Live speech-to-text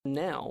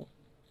now,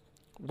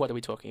 what are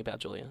we talking about,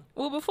 Julia?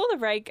 Well, before the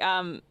break,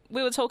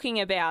 we were talking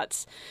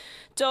about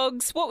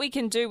dogs, what we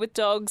can do with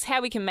dogs,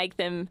 how we can make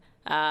them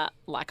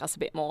like us a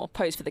bit more,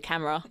 pose for the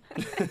camera,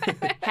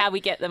 how we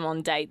get them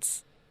on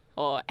dates,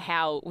 or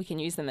how we can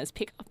use them as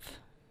pickup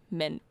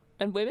men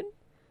and women,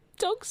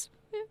 dogs,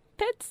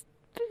 pets.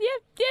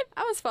 Yeah.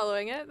 I was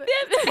following it. But...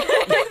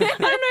 I don't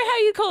know how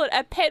you'd call it.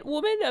 A pet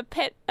woman, a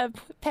pet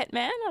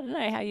man. I don't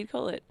know how you'd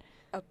call it.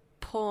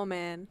 Poor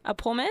man. A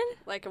poor man?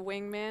 Like a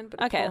wingman,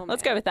 but a Okay, poor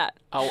let's man. go with that.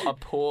 Oh, a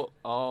poor...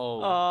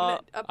 Oh.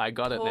 I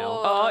got it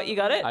now. Oh, you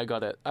got it? I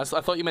got it. I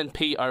thought you meant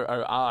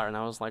P-O-O-R, and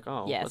I was like,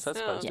 oh, Yes. what's that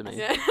supposed to mean?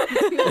 Yeah.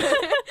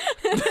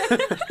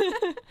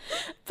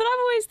 But I've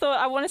always thought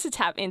I wanted to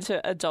tap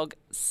into a dog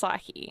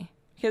psyche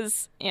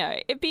because,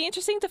 it'd be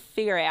interesting to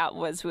figure out,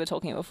 as we were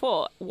talking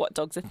before, what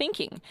dogs are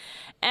thinking.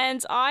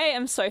 And I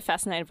am so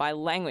fascinated by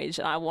language,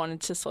 and I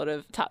wanted to sort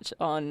of touch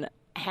on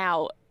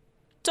how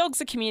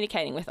dogs are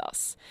communicating with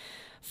us.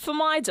 For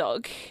my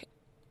dog,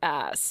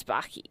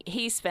 Sparky,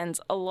 he spends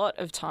a lot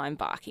of time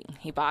barking.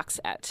 He barks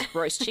at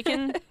roast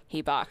chicken.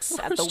 He barks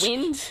at the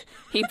wind.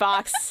 He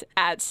barks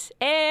at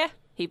air.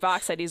 He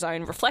barks at his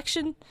own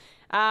reflection.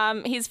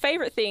 His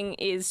favourite thing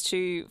is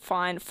to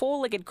find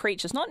four-legged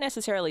creatures, not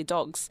necessarily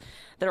dogs,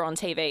 that are on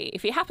TV.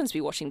 If he happens to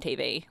be watching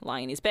TV,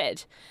 lying in his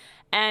bed,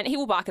 and he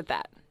will bark at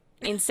that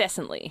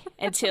incessantly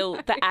until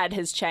the ad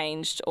has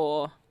changed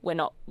or we're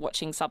not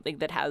watching something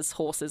that has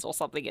horses or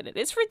something in it.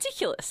 It's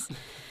ridiculous.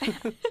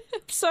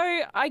 So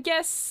I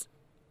guess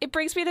it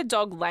brings me to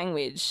dog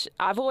language.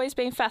 I've always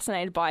been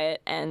fascinated by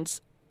it, and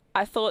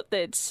I thought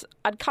that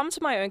I'd come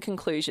to my own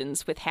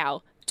conclusions with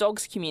how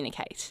dogs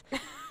communicate.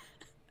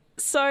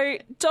 So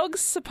dogs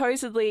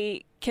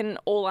supposedly can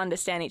all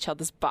understand each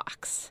other's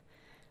barks,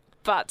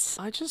 but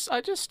I just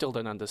still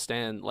don't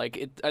understand.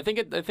 Like, I think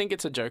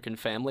it's a joke in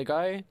Family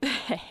Guy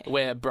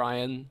where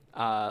Brian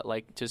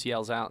just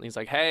yells out and he's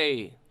like,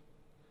 "Hey,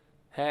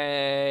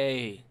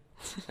 hey,"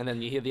 and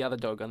then you hear the other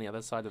dog on the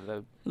other side of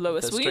the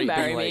Lois, the will street you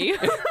marry being me?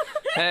 like,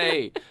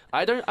 "Hey,"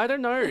 I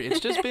don't know.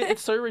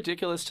 It's so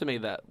ridiculous to me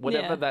that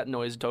whatever that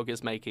noise dog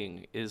is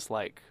making is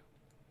like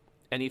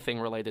anything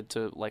related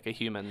to like a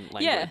human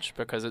language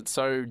because it's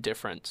so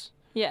different.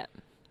 Yeah,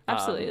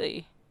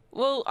 absolutely.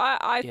 Well,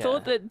 I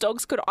thought that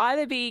dogs could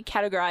either be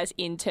categorized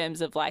in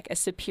terms of like a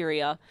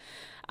superior,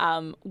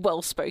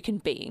 well-spoken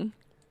being.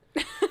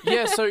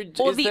 Yeah, so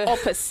or the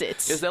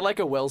opposite. Is there like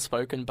a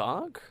well-spoken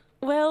bark?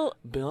 Well,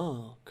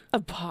 Bark. a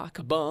bark.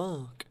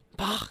 Bark.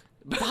 Bark.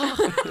 Bark.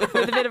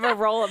 With a bit of a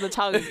roll of the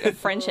tongue,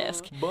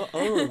 French-esque. Bark.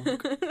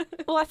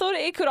 Well, I thought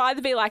it could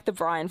either be like the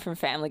Brian from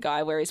Family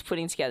Guy, where he's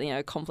putting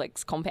together,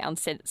 complex compound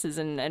sentences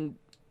and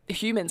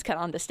humans can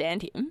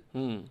understand him,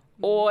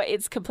 or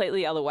it's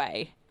completely the other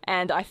way.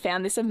 And I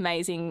found this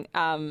amazing,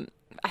 I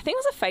think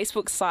it was a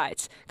Facebook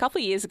site a couple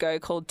of years ago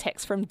called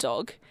Text from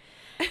Dog.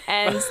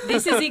 And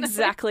this is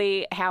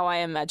exactly how I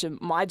imagine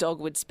my dog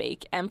would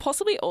speak, and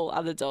possibly all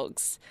other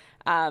dogs,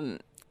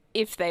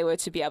 if they were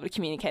to be able to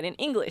communicate in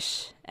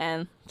English.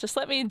 And just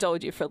let me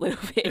indulge you for a little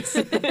bit.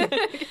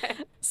 Okay.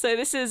 So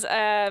this is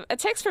a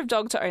text from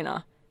dog to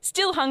owner.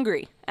 Still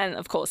hungry. And,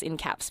 of course, in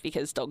caps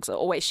because dogs are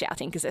always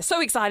shouting because they're so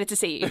excited to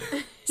see you.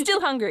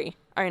 Still hungry.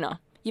 Owner,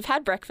 you've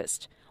had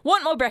breakfast.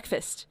 Want more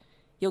breakfast?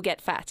 You'll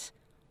get fat.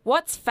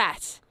 What's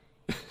fat?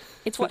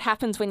 It's what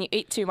happens when you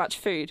eat too much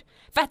food.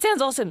 Fat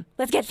sounds awesome.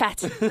 Let's get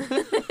fat.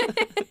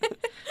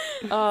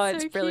 Oh,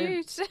 it's so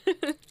brilliant.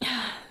 Cute.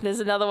 There's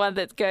another one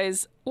that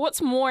goes,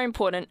 what's more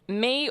important,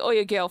 me or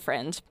your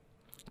girlfriend?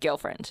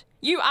 Girlfriend.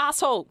 You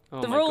asshole.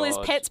 Oh the my rule is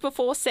God. pets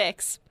before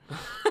sex.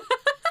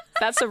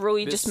 That's a rule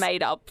you just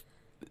made up.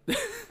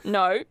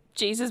 No,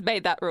 Jesus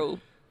made that rule.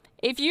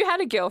 If you had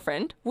a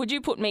girlfriend, would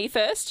you put me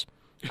first?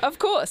 Of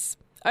course.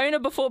 Owner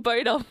before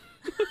boner.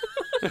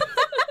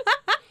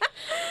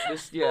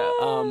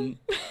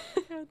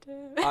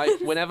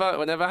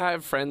 Whenever I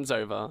have friends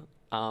over,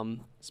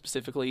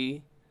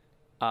 specifically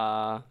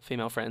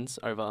female friends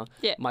over,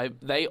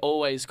 they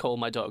always call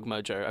my dog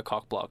Mojo a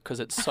cockblock because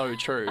it's so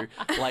true.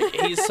 Like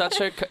he's such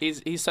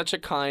a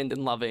kind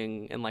and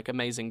loving and like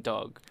amazing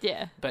dog.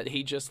 Yeah. But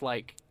he just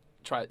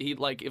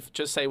if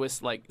just say we're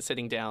like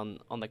sitting down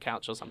on the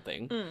couch or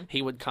something,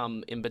 he would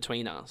come in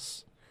between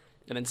us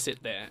and then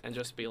sit there and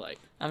just be like,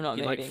 I'm not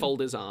he'd moving. like fold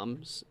his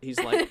arms. He's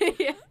like,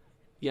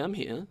 yeah, I'm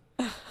here.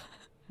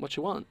 What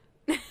you want?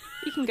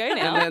 You can go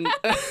now. And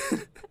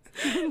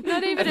then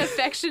Not even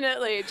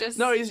affectionately, just...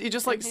 no, he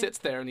just like sits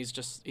there and he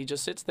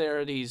just sits there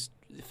and he's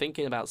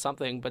thinking about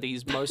something, but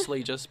he's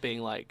mostly just being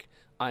like,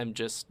 I'm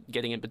just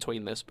getting in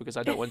between this because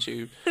I don't want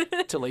you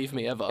to leave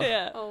me ever.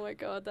 Yeah. Oh my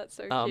God, that's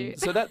so cute.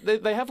 So that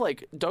they have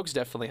like dogs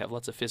definitely have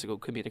lots of physical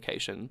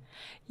communication.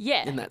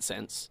 Yeah. In that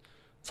sense.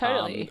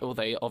 Totally. Or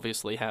they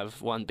obviously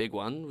have one big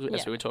one,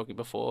 as we were talking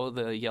before,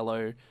 the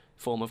yellow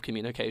form of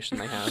communication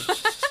they have.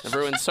 I've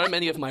ruined so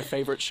many of my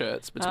favourite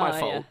shirts, but it's my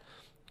fault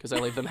because I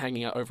leave them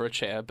hanging out over a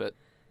chair. But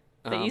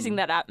they're using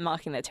that app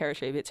marking their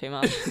territory a bit too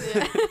much.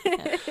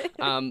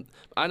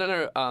 I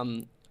don't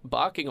know.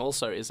 Barking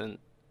also isn't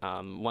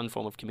one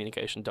form of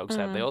communication dogs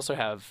have. They also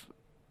have.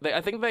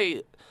 I think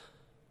they.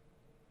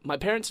 my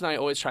parents and I are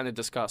always trying to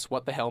discuss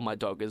what the hell my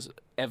dog is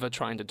ever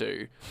trying to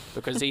do,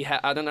 because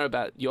I don't know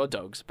about your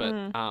dogs,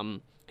 but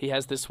he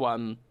has this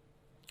one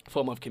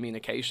form of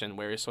communication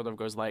where he sort of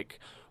goes like,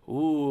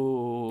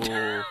 ooh.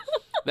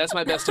 That's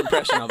my best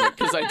impression of it,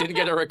 because I didn't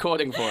get a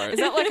recording for it. Is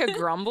that like a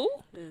grumble?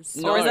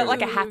 No. Or is that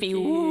like a happy,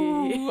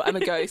 woo, I'm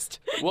a ghost?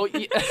 Well,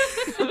 yeah.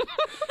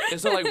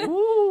 It's not like,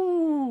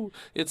 woo.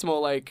 It's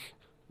more like,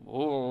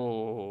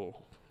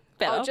 whoa.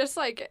 Better. Oh, just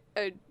like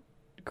a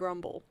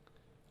grumble.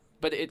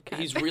 But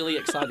he's really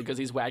excited because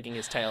he's wagging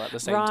his tail at the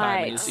same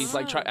time. And he's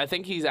like, I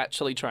think he's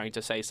actually trying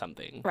to say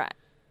something. Right.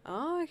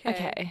 Oh, okay.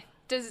 Okay.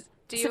 Do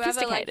you ever like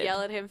Sophisticated.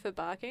 yell at him for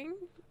barking?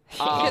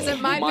 Because it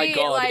might my be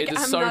God, like it is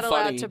I'm so not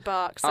allowed funny. to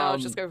bark, so I'll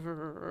just go.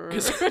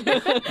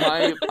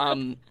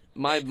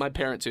 My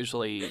parents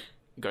usually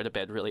go to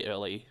bed really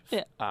early.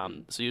 Yeah.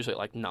 So usually at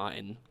like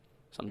 9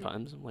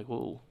 sometimes. I'm like,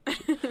 whoa.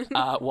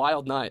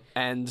 Wild night.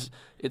 And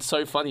it's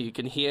so funny. You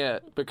can hear,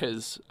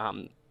 because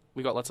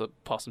we got lots of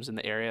possums in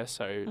the area,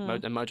 so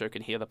and Mojo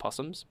can hear the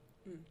possums.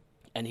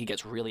 And he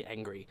gets really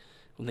angry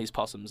when these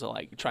possums are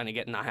like trying to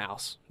get in our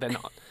house. They're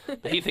not.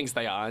 But he thinks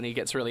they are, and he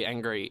gets really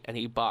angry and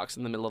he barks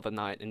in the middle of the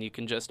night, and you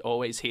can just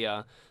always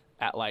hear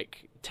at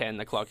like 10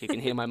 o'clock, you can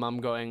hear my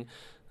mum going,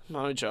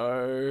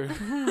 Mojo,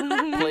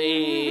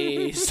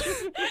 please.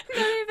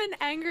 Not even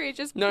angry,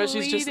 just No,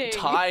 pleading. she's just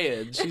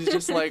tired. She's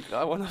just like,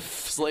 I want to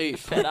sleep.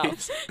 Fed up.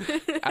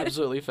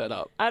 Absolutely fed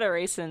up. I had a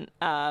recent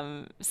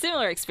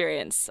similar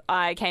experience.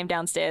 I came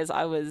downstairs.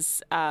 I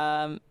was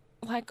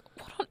like,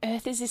 what on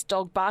earth is this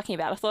dog barking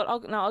about? I thought,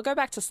 I'll go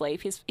back to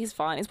sleep. He's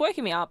fine. He's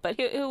woken me up, but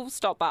he'll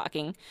stop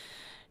barking.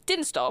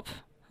 Didn't stop.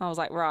 I was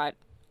like, right,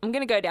 I'm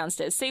going to go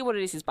downstairs, see what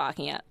it is he's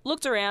barking at.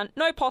 Looked around.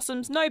 No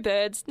possums, no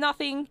birds,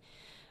 nothing.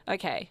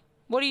 Okay,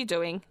 what are you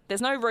doing?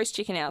 There's no roast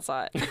chicken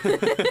outside. He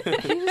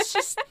was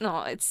just,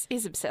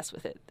 he's obsessed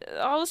with it.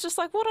 I was just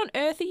like, what on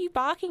earth are you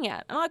barking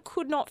at? And I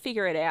could not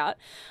figure it out.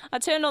 I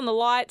turned on the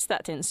lights.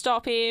 That didn't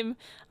stop him.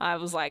 I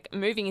was like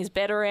moving his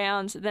bed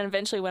around. Then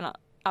eventually went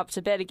up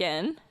to bed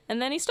again,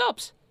 and then he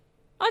stopped.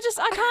 I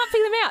can't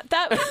figure them out.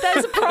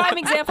 That's a prime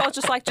example. I was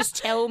just like, just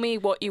tell me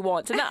what you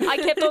want. And I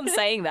kept on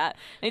saying that,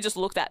 and he just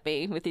looked at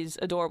me with his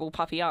adorable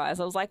puppy eyes.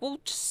 I was like, well,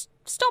 just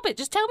stop it.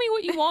 Just tell me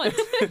what you want.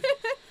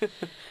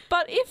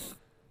 But if,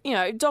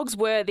 dogs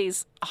were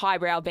these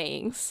highbrow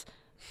beings,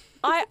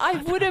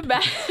 I would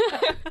imagine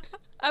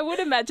I would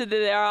imagine that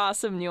there are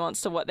some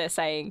nuance to what they're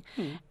saying.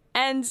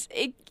 And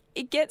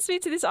it gets me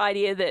to this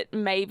idea that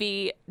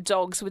maybe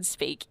dogs would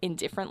speak in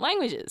different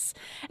languages.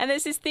 And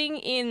there's this thing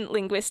in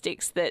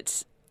linguistics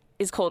that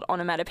is called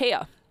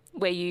onomatopoeia,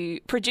 where you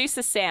produce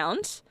a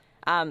sound.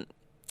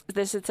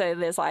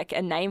 There's like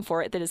a name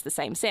for it that is the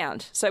same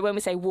sound. So when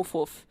we say woof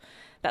woof,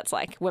 that's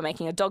like we're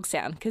making a dog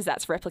sound because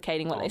that's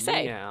replicating what they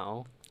say.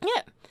 Meow.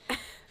 Yeah.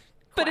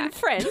 But in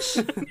French,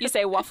 you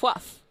say woof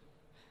woof.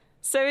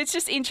 So it's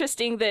just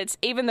interesting that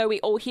even though we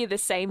all hear the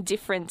same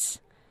different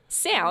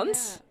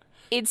sounds,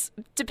 it's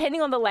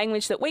depending on the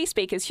language that we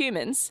speak as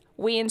humans,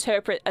 we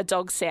interpret a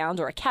dog sound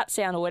or a cat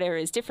sound or whatever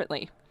it is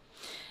differently.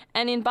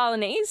 And in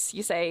Balinese,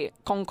 you say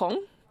kong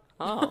kong.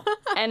 Oh.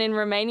 And in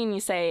Romanian, you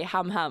say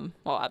ham ham.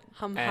 Or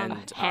Hum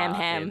And, hum.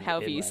 ham, in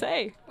however you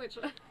say. Which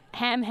one?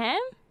 Ham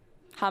ham?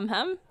 Hum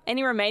hum?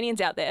 Any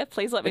Romanians out there,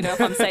 please let me know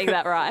if I'm saying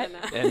that right.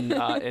 In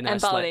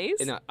And Balinese?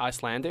 in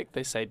Icelandic,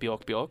 they say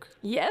bjork bjork.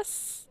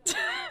 Yes.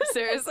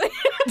 Seriously?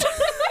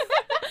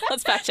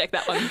 Let's fact check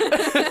that one.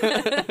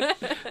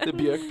 The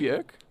bjork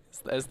bjork,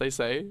 as they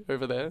say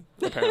over there,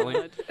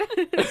 apparently.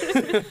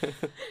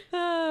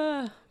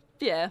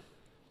 Yeah.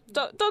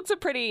 Dogs are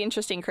pretty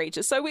interesting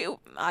creatures. So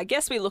I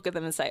guess we look at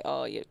them and say,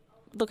 oh,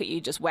 look at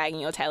you just wagging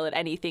your tail at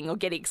anything or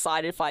getting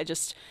excited if I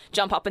just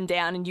jump up and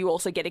down and you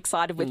also get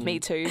excited with me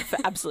too for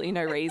absolutely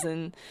no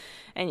reason.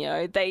 And,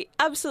 they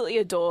absolutely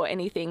adore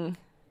anything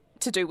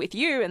to do with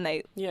you, and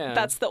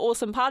that's the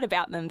awesome part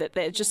about them, that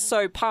they're just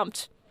so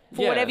pumped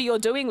for whatever you're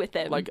doing with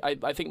them. Like,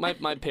 I think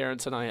my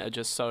parents and I are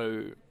just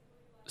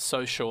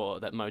so sure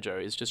that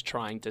Mojo is just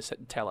trying to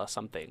tell us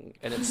something,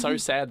 and it's so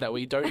sad that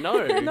we don't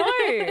know. No,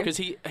 because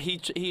he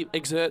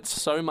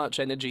exerts so much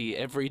energy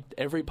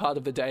every part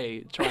of the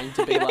day trying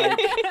to be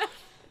like,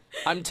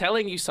 I'm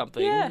telling you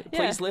something,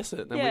 please listen,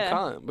 and we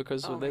can't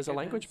because there's a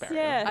language barrier.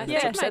 Yeah, I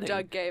think my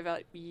dog gave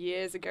up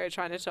years ago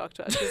trying to talk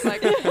to us. She's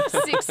like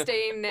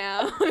 16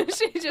 now.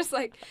 She just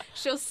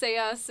she'll see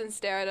us and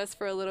stare at us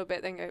for a little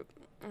bit, then go,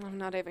 I'm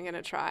not even going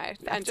to try,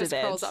 and just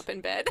crawls up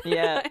in bed.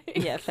 Yeah,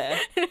 fair.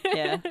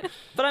 Yeah.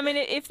 But I mean,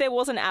 if there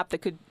was an app that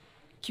could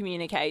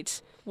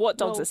communicate what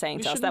dogs are saying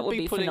to us, that would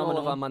be putting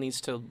phenomenal. all of our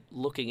monies to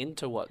looking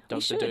into what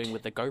dogs are doing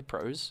with the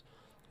GoPros.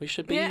 We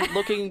should be Yeah.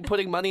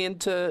 putting money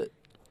into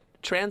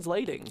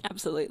translating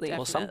Absolutely.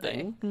 or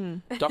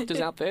something. Doctors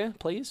out there,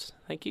 please.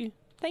 Thank you.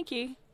 Thank you.